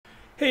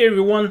Hey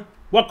everyone,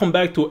 welcome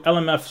back to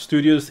LMF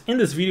Studios. In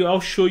this video, I'll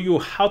show you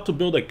how to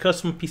build a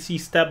custom PC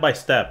step by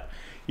step.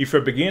 If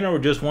you're a beginner or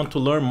just want to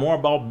learn more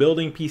about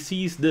building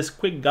PCs, this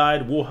quick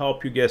guide will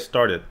help you get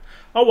started.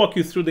 I'll walk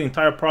you through the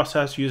entire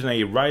process using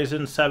a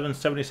Ryzen 7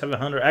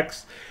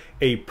 7700X,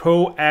 a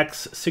Pro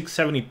X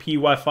 670p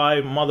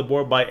Wi-Fi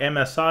motherboard by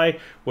MSI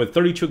with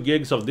 32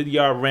 gigs of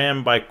DDR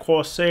RAM by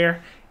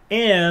Corsair,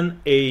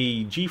 and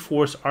a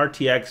GeForce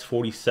RTX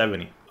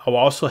 4070. I'll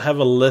also have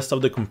a list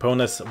of the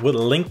components with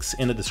links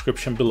in the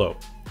description below.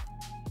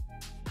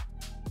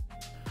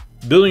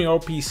 Building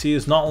your PC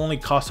is not only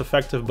cost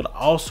effective, but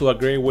also a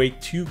great way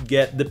to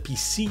get the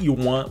PC you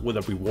want with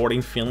a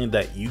rewarding feeling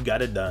that you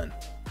got it done.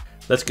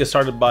 Let's get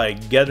started by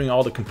gathering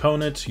all the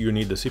components. You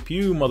need the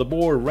CPU,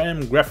 motherboard,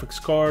 RAM,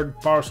 graphics card,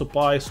 power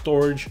supply,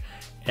 storage,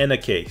 and a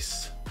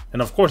case.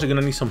 And of course, you're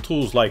gonna need some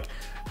tools like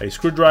a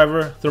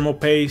screwdriver, thermal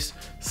paste.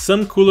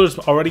 Some coolers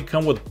already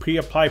come with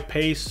pre-applied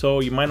paste, so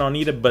you might not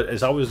need it, but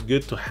it's always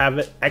good to have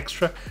it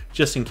extra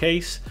just in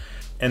case.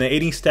 And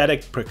aiding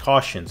static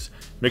precautions.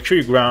 Make sure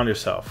you ground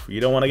yourself. You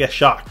don't want to get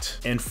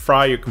shocked and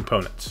fry your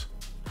components.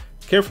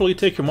 Carefully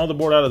take your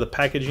motherboard out of the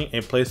packaging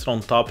and place it on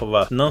top of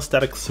a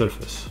non-static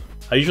surface.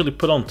 I usually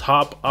put on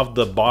top of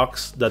the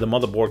box that the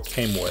motherboard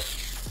came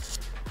with.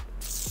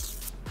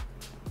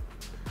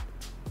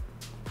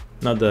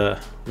 Now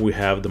that we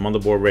have the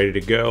motherboard ready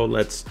to go,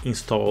 let's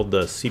install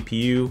the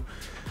CPU.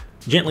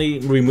 Gently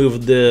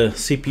remove the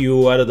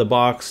CPU out of the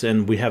box,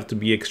 and we have to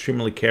be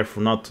extremely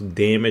careful not to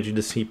damage the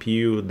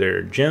CPU.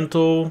 They're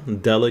gentle,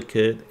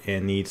 delicate,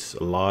 and needs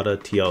a lot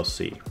of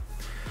TLC.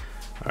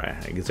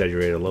 Alright, I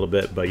exaggerated a little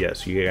bit, but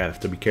yes, you have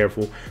to be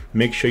careful.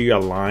 Make sure you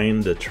align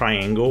the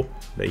triangle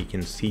that you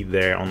can see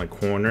there on the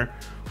corner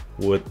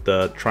with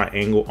the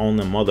triangle on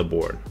the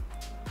motherboard.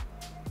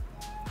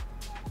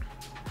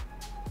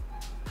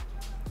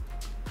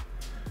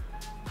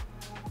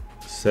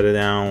 Set it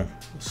down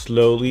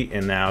slowly,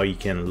 and now you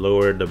can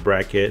lower the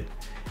bracket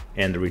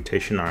and the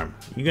rotation arm.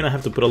 You're gonna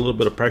have to put a little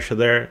bit of pressure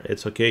there.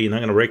 It's okay, you're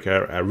not gonna break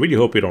it. I really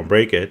hope you don't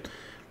break it,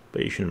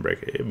 but you shouldn't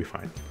break it, it'll be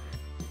fine.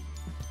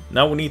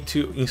 Now we need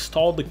to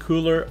install the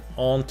cooler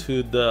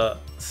onto the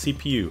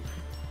CPU.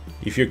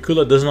 If your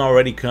cooler doesn't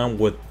already come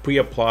with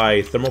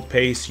pre-applied thermal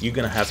paste, you're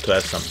gonna have to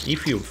add some.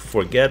 If you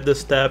forget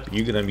this step,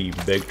 you're gonna be in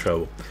big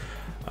trouble.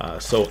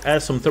 So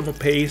add some thermal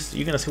paste.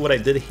 You're gonna see what I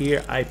did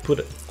here. I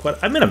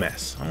made a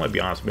mess. I'm gonna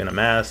be honest, being a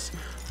mess.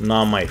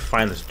 Not my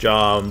finest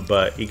job,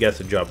 but it gets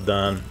the job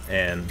done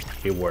and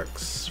it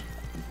works.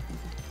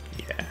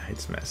 Yeah,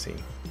 it's messy.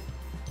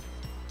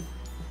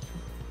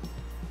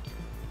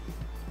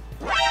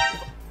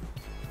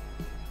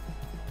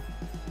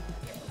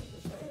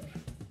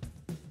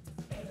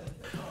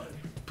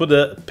 Put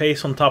the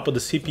paste on top of the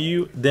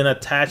CPU, then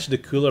attach the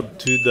cooler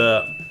to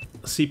the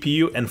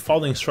CPU and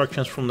follow the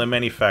instructions from the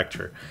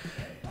manufacturer.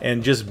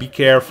 And just be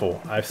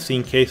careful. I've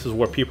seen cases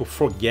where people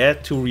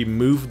forget to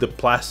remove the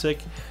plastic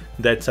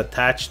that's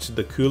attached to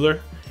the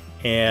cooler,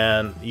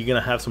 and you're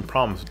gonna have some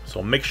problems.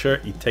 So make sure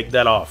you take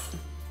that off.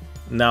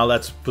 Now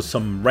let's put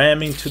some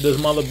RAM into this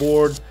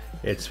motherboard.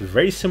 It's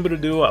very simple to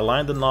do.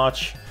 Align the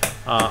notch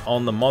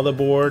on the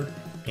motherboard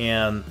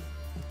and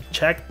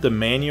check the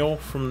manual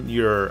from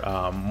your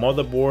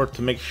motherboard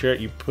to make sure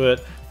you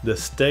put the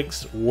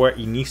sticks where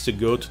it needs to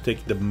go to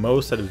take the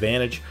most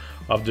advantage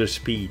of their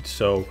speed.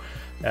 So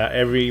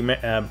every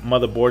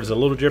motherboard is a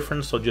little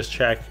different, so just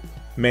check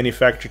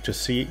manufacturer to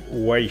see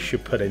where you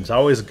should put it. It's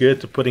always good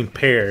to put in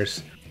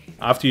pairs.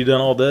 After you've done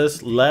all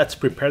this, let's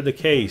prepare the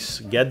case.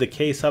 Get the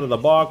case out of the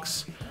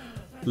box,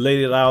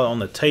 lay it out on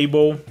the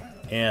table,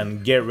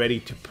 and get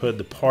ready to put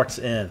the parts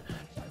in.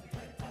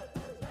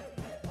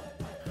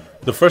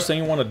 The first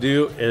thing you want to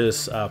do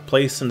is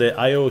place in the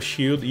I/O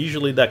shield.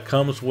 Usually that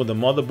comes with the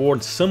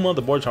motherboard. Some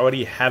motherboards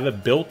already have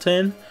it built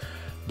in,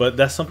 but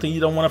that's something you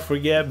don't want to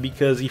forget,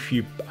 because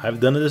I've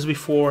done this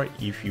before,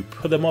 if you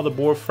put the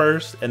motherboard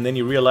first and then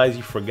you realize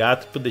you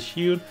forgot to put the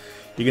shield,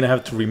 you're gonna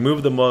have to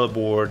remove the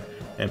motherboard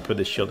and put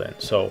the shield in.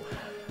 So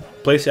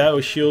place the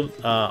I/O shield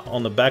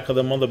on the back of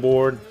the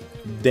motherboard,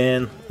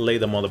 then lay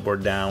the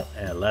motherboard down,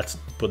 and let's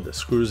put the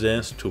screws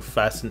in to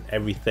fasten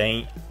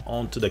everything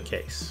onto the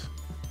case.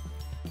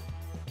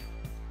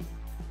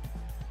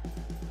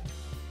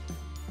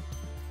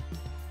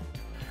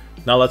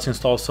 Now let's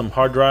install some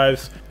hard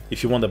drives.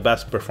 If you want the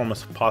best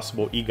performance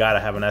possible, you gotta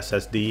have an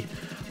SSD.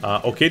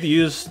 Okay to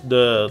use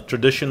the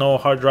traditional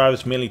hard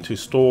drives mainly to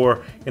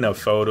store,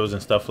 photos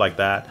and stuff like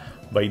that,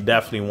 but you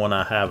definitely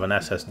wanna have an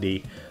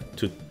SSD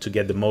to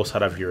get the most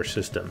out of your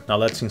system. Now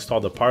let's install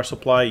the power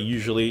supply.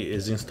 Usually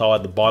is installed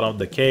at the bottom of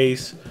the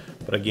case,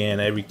 but again,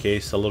 every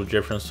case is a little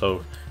different,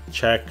 so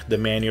check the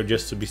manual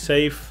just to be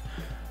safe.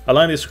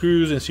 Align the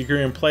screws and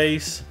secure in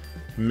place.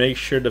 Make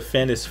sure the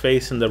fan is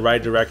facing the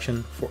right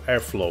direction for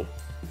airflow.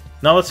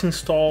 Now let's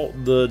install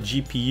the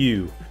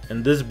GPU.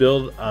 In this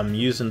build, I'm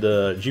using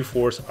the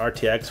GeForce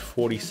RTX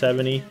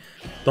 4070.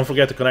 Don't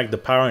forget to connect the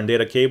power and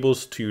data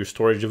cables to your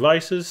storage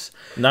devices.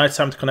 Now it's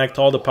time to connect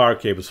all the power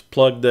cables.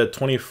 Plug the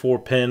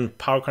 24-pin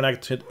power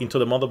connector into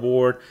the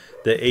motherboard,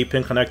 the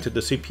 8-pin connector to the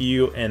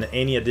CPU, and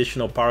any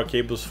additional power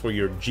cables for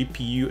your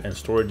GPU and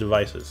storage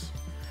devices.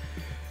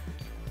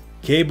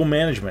 Cable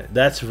management,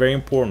 that's very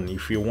important.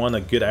 If you want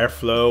a good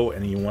airflow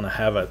and you want to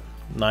have a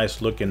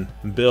nice looking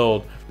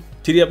build,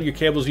 tee up your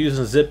cables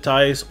using zip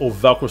ties or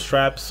Velcro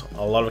straps.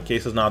 A lot of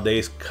cases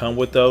nowadays come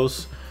with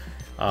those,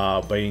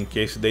 but in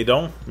case they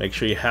don't, make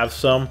sure you have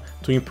some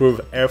to improve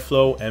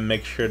airflow and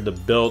make sure the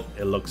build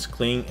it looks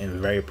clean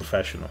and very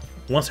professional.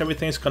 Once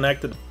everything is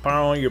connected,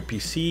 power on your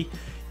PC.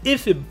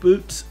 If it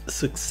boots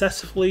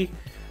successfully,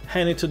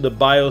 hand it to the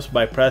BIOS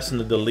by pressing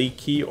the delete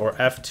key or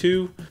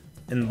F2.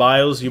 In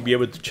BIOS, you'll be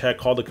able to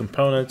check all the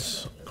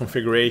components,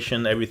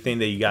 configuration, everything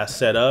that you got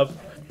set up.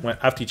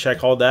 After you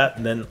check all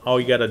that, then all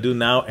you gotta do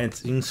now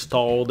is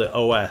install the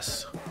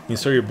OS.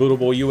 Insert your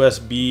bootable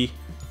USB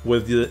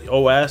with the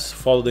OS,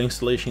 follow the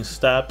installation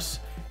steps,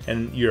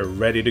 and you're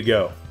ready to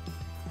go.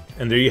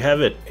 And there you have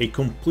it, a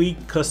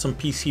complete custom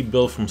PC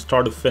build from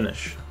start to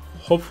finish.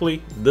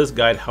 Hopefully, this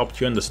guide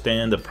helped you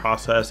understand the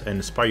process and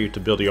inspire you to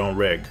build your own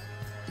rig.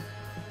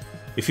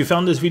 If you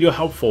found this video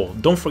helpful,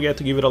 don't forget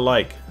to give it a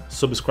like,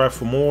 subscribe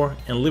for more,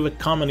 and leave a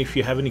comment if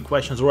you have any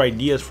questions or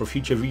ideas for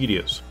future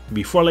videos.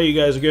 Before I let you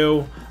guys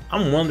go,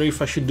 I'm wondering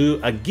if I should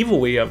do a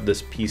giveaway of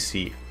this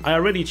PC. I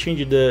already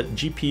changed the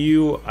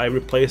GPU. I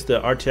replaced the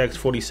RTX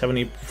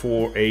 4070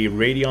 for a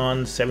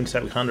Radeon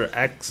 7700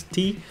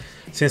 XT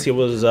since it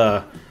was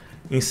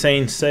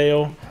insane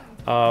sale.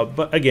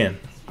 But again,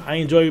 I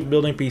enjoy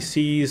building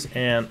PCs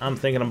and I'm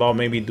thinking about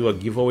maybe do a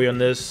giveaway on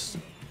this.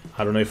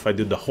 I don't know if I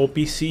do the whole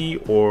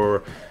PC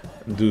or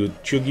do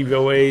 2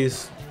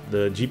 giveaways,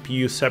 the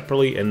GPU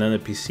separately and then the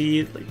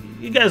PC.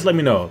 You guys let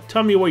me know.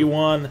 Tell me what you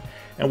want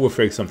and we'll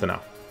figure something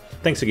out.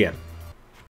 Thanks again.